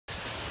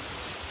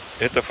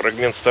Это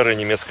фрагмент старой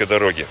немецкой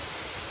дороги.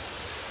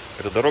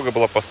 Эта дорога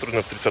была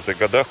построена в 30-х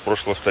годах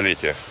прошлого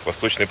столетия в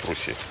Восточной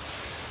Пруссии.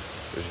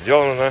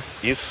 Сделана она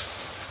из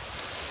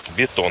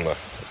бетона.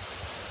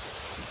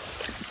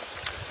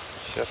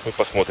 Сейчас мы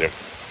посмотрим.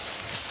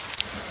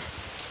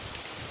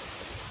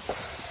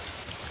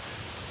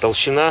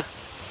 Толщина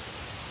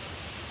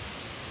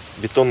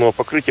бетонного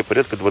покрытия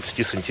порядка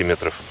 20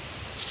 сантиметров.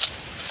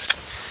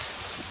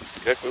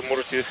 Как вы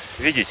можете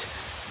видеть,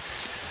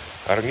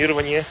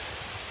 армирование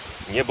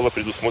не было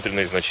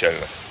предусмотрено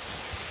изначально.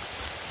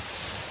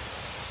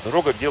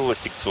 Дорога делалась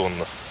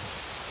секционно.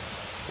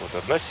 Вот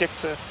одна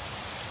секция,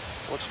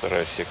 вот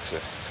вторая секция.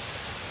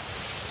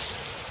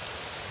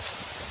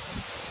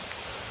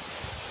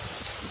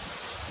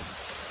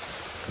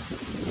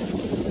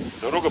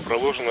 Дорога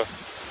проложена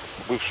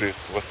в бывшей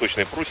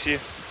Восточной Пруссии,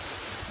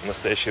 в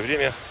настоящее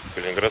время в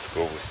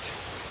Калининградской области.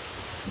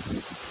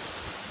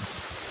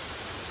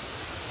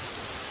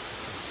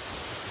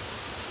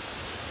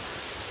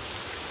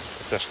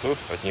 Это что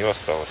от нее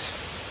осталось.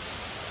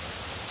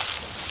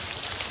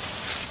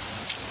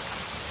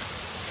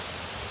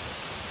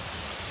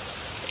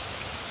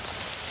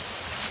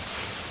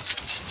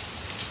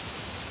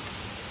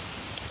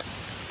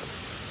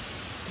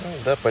 Ну,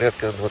 да,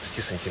 порядка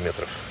 20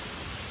 сантиметров.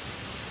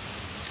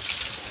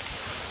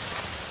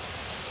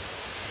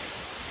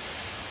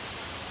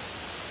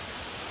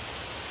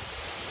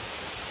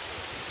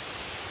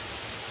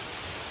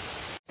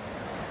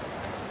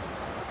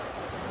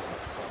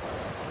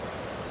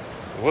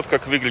 Вот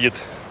как выглядит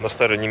на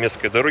старой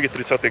немецкой дороге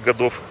 30-х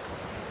годов,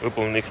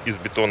 выполненных из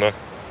бетона,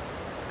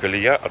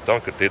 колея от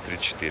танка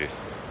Т-34.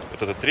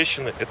 Вот эта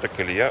трещина — это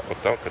колея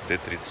от танка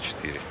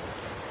Т-34.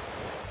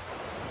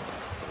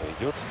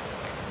 Идет.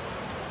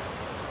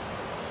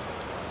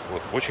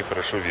 Вот, очень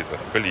хорошо видно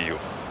колею.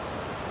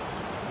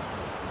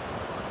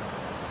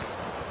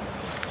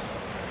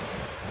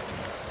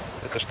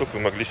 Это чтобы вы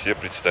могли себе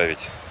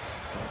представить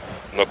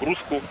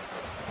нагрузку,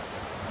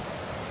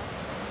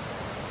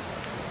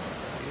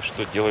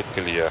 что делает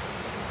колея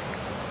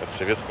от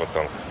советского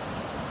танка.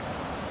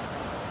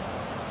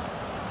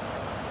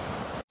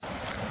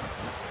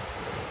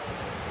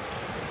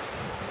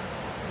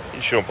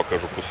 Еще вам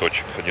покажу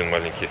кусочек, один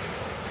маленький.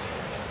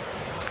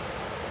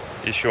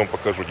 Еще вам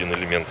покажу один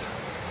элемент.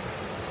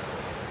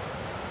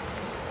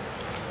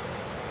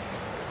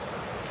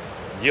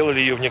 Делали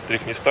ее в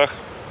некоторых местах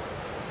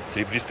с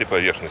ребристой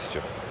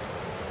поверхностью.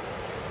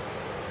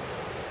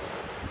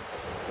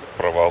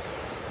 Провал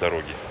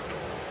дороги.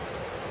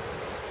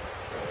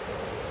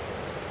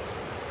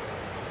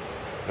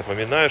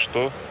 Напоминаю,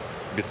 что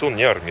бетон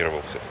не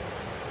армировался.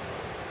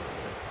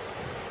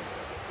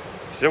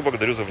 Всех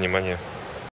благодарю за внимание.